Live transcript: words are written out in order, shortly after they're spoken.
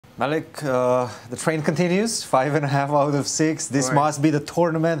Melik, the train continues, 5.5 out of 6. This Right. must be the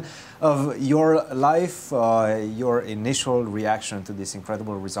tournament of your life. Your initial reaction to this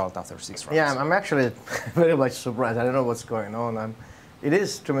incredible result after 6 rounds? Yeah, I'm actually very much surprised. I don't know what's going on. It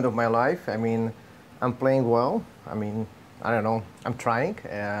is tournament of my life. I mean, I'm playing well. I mean, I don't know. I'm trying.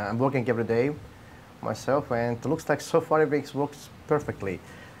 I'm working every day myself, and it looks like so far it works perfectly.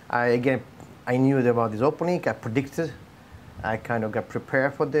 I knew about this opening. I predicted. I kind of got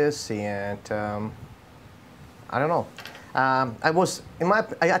prepared for this, and I don't know.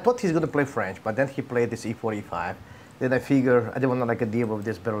 I thought he's going to play French, but then he played this e4, e5. Then I figured I didn't want to like a deal with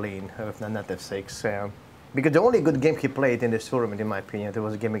this Berlin, not f6. Because the only good game he played in this tournament, in my opinion, there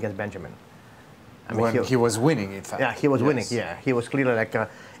was a game against Benjamin. I mean, when he was winning, in fact. Yeah, he was winning. Yeah, he was clearly like,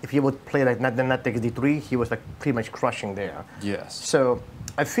 if he would play like not takes d3, he was like pretty much crushing there. Yes. So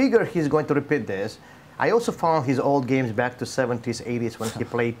I figure he's going to repeat this. I also found his old games back to 70s, 80s when he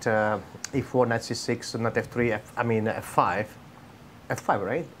played e4, knight c6, not f3, f5. f5,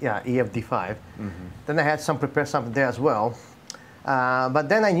 right? Yeah, ef d5. Mm-hmm. Then I had prepared something there as well. But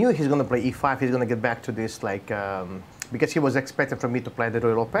then I knew he's going to play e5. He's going to get back to this, like, because he was expecting from me to play the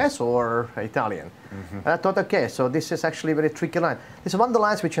Roy Lopez or Italian. Mm-hmm. And I thought, okay, so this is actually a very tricky line. This is one of the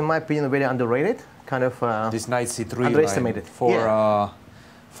lines which, in my opinion, are very underrated, kind of this knight c3 underestimated. Line for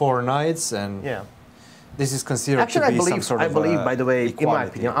 4 knights, and yeah. This is considered actually, to be some sort of I believe, by the way, equality. in my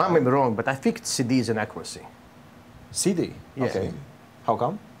opinion, I may be wrong, but I think CD is an accuracy. CD? Yeah. Okay. How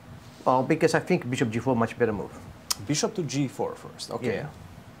come? Well, because I think bishop g4 much better move. Bishop to g4 first. Okay. Yeah.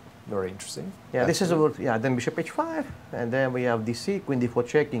 Very interesting. Yeah, this is about, then bishop h5, and then we have dc, queen d4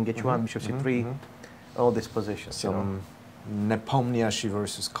 check, king h1, bishop c3, all these positions. Some Nepomniachtchi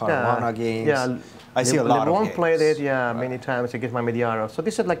versus Caruana games. Yeah, I see a lot of games. played it, many times against my Mediaro. So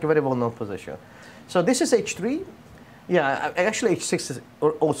this is like a very well-known position. So this is h3. Yeah, actually h6 is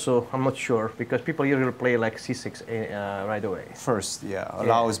also, I'm not sure, because people usually play like c6 right away. First,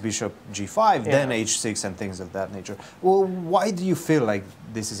 allows bishop g5, then h6 and things of that nature. Well, why do you feel like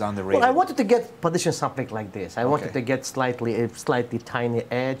this is underrated? Well, I wanted to get position something like this. I wanted to get a slightly tiny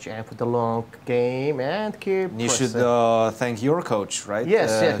edge and put a long game and keep. You should thank your coach, right?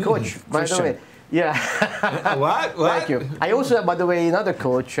 Yes, coach, by the way. Yeah. What? Thank you. I also have, by the way, another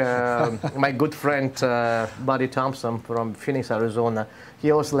coach, my good friend, Buddy Thompson from Phoenix, Arizona.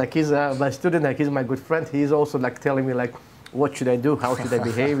 He also, like, he's my student, like, he's my good friend. He's also, like, telling me, like, what should I do? How should I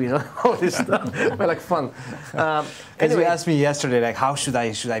behave? You know, all this stuff. But, like, fun. Anyway, you asked me yesterday, like, how should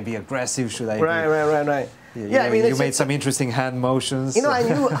I be aggressive? Should I Right. Yeah, I mean, you made some interesting hand motions. You know, I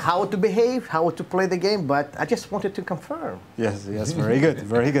knew how to behave, how to play the game, but I just wanted to confirm. Yes, very good,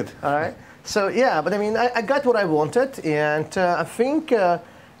 very good. All right. So, yeah, but I mean, I got what I wanted, and I think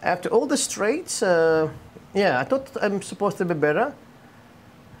after all the straights, I thought I'm supposed to be better.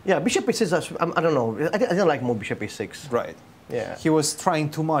 Yeah, bishop e6, I don't know. I didn't like more bishop e6. Right. Yeah. He was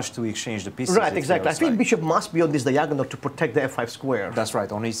trying too much to exchange the pieces. Right, exactly. I think bishop must be on this diagonal to protect the f5 square. That's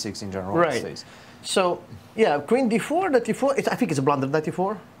right, on e6 in general. Right. So, yeah, queen d4, knight e4, I think it's a blunder, knight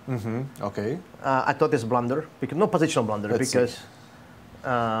e4. Mm-hmm, okay. I thought it's a blunder, because no positional blunder, because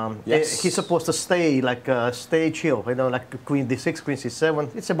he's supposed to stay, like, stay chill, you know, like queen d6, queen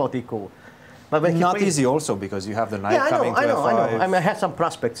c7, it's about equal. But when not easy also, because you have the knight coming to f5. I know. I mean, I had some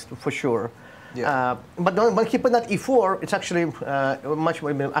prospects, for sure. Yeah. But when he put that e4, it's actually much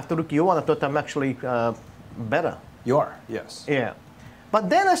more, after rook e1, I thought I'm actually better. You are, yes. Yeah. But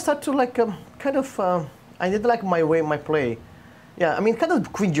then I start to, like, kind of, I didn't like my play. Yeah, I mean, kind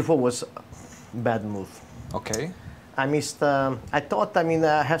of queen g4 was a bad move. Okay. I missed, I thought, I mean,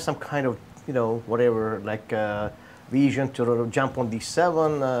 I have some kind of, you know, whatever, like vision to jump on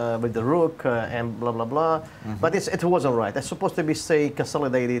d7 with the rook and blah, blah, blah. Mm-hmm. But it wasn't right. It's supposed to be, say,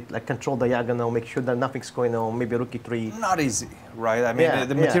 consolidated, like control diagonal, make sure that nothing's going on, maybe rook e3. Not easy, right? I mean,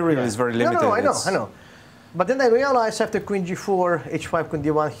 the material is very limited. No, I know. But then I realized after queen g4, h5, queen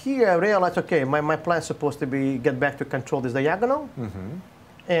d1 here, I realized, okay, my plan is supposed to be get back to control this diagonal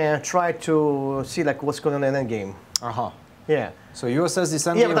and try to see, like, what's going on in the endgame. Yeah. So you assess this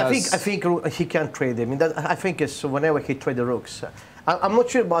endgame. Yeah, but I think he can't trade him. I mean, I think it's whenever he trade the rooks. I'm not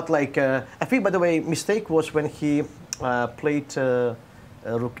sure about, like, I think, by the way, mistake was when he played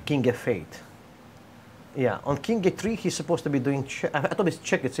rook king f8. Yeah, on king a3, he's supposed to be doing check. I thought it's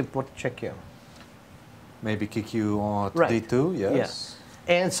check, it's important check here. Maybe kick you on d2, yes.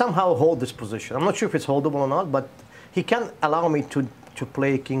 Yeah. And somehow hold this position. I'm not sure if it's holdable or not, but he can allow me to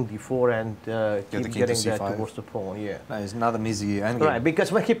play king d4 and keep getting that towards the pawn. Yeah. It's not an easy endgame. Right,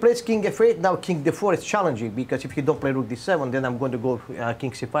 because when he plays king f8, now king d4 is challenging, because if you don't play rook d7, then I'm going to go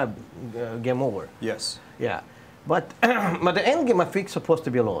king c5, game over. Yes. Yeah. But but the end game, I think, supposed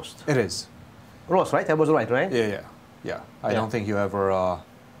to be lost. It is. Lost, right? I was right, right? Yeah. I don't think you ever.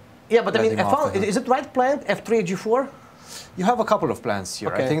 Yeah, but I let mean, him off the hook. is it right planned? F3, G4? You have a couple of plans here.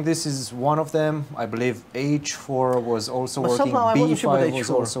 Okay. I think this is one of them. I believe H4 was also But working. somehow I wasn't sure about B5 was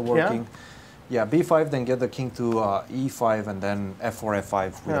H4. also working. Yeah, B5, then get the king to E5, and then F4,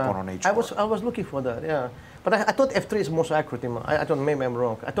 F5 with the pawn on H4. I was looking for that, yeah. But I thought F3 is most accurate. I thought maybe I'm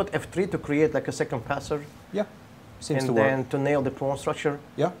wrong. I thought F3 to create like a second passer. Yeah, seems to and work. then to nail the pawn structure.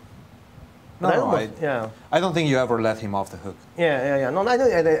 Yeah. But No, I don't think you ever let him off the hook. Yeah. No, I know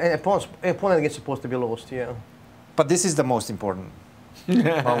opponent is supposed to be lost, yeah. But this is the most important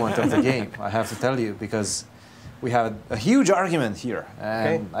moment of the game, I have to tell you, because we had a huge argument here,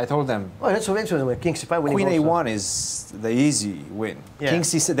 and I told them. Oh, that's so interesting. King C5 winning. Queen A1 is the easy win. Yeah. King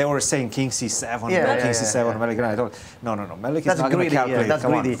C7. They were saying King C7. King C7. Melik. I told no. Melik is not going to calculate. That's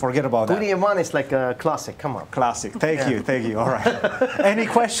Come greedy. on, forget about that. Queen A1 is like a classic. Come on. Classic. Thank you. All right. Any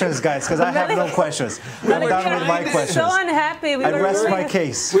questions, guys? Because I have no questions. I'm done with my questions. So unhappy. I rest my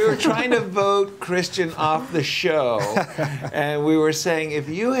case. We were trying to vote Cristian off the show, and we were saying if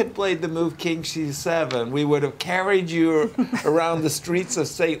you had played the move King C7, we would have carried you around the streets of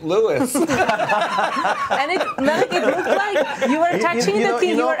St. Louis. And Melik, it looked like you were touching the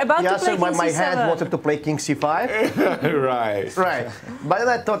king. You were about to play King C7. My hand wanted to play King C5. Right. Right. But then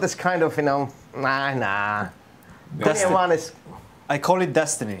I thought it's kind of, nah. Queen A1 is... I call it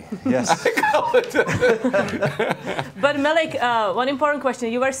destiny. Yes. But Melik, one important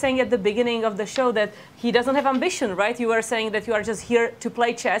question. You were saying at the beginning of the show that he doesn't have ambition, right? You were saying that you are just here to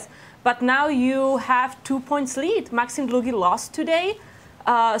play chess. But now you have 2 points lead. Maxim Dlugy lost today.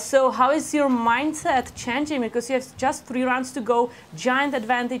 So how is your mindset changing? Because you have just 3 rounds to go, giant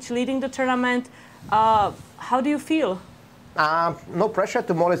advantage, leading the tournament. How do you feel? No pressure.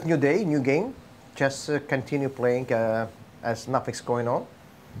 Tomorrow is new day, new game. Just continue playing as nothing's going on.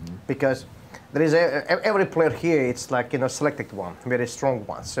 Because there is every player here, it's like, selected one, very strong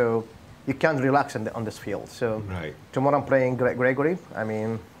one. So you can't relax on this field. So tomorrow I'm playing Gregory. I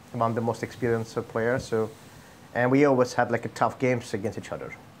mean, I'm the most experienced player. So, and we always had like a tough games against each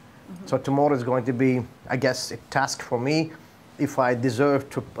other. So tomorrow is going to be, I guess, a task for me if I deserve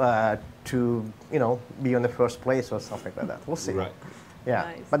to be on the first place or something like that. We'll see. Right. Yeah.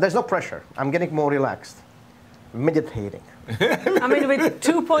 Nice. But there's no pressure. I'm getting more relaxed, meditating. I mean, with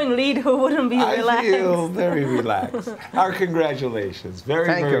 2 point lead, who wouldn't be relaxed? I feel very relaxed. Our congratulations. Very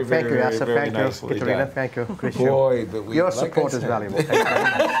Thank you, very thank you, done. thank you, Cristian. Boy, but we, Your support is valuable. Thank you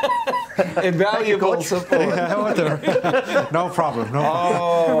very much. Invaluable support. No problem.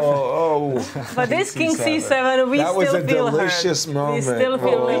 But this King C7, we that was still a feel delicious hurt. moment. We still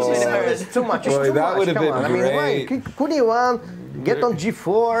feel a little bit hurt. It's too much. It's Boy, too that much. would have Come been on. great. I mean, Queen E1, get on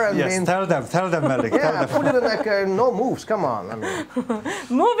G4. Yes, tell them, Melik. Yeah, put it in like no moves. Come on. I mean,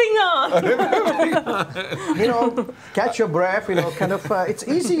 Moving on. catch your breath. Kind of. It's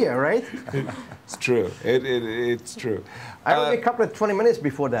easier, right? It's true. It's true. I only a couple of 20 minutes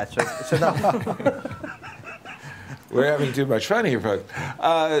before that, so it's enough. We're having too much fun here, folks.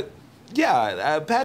 Pat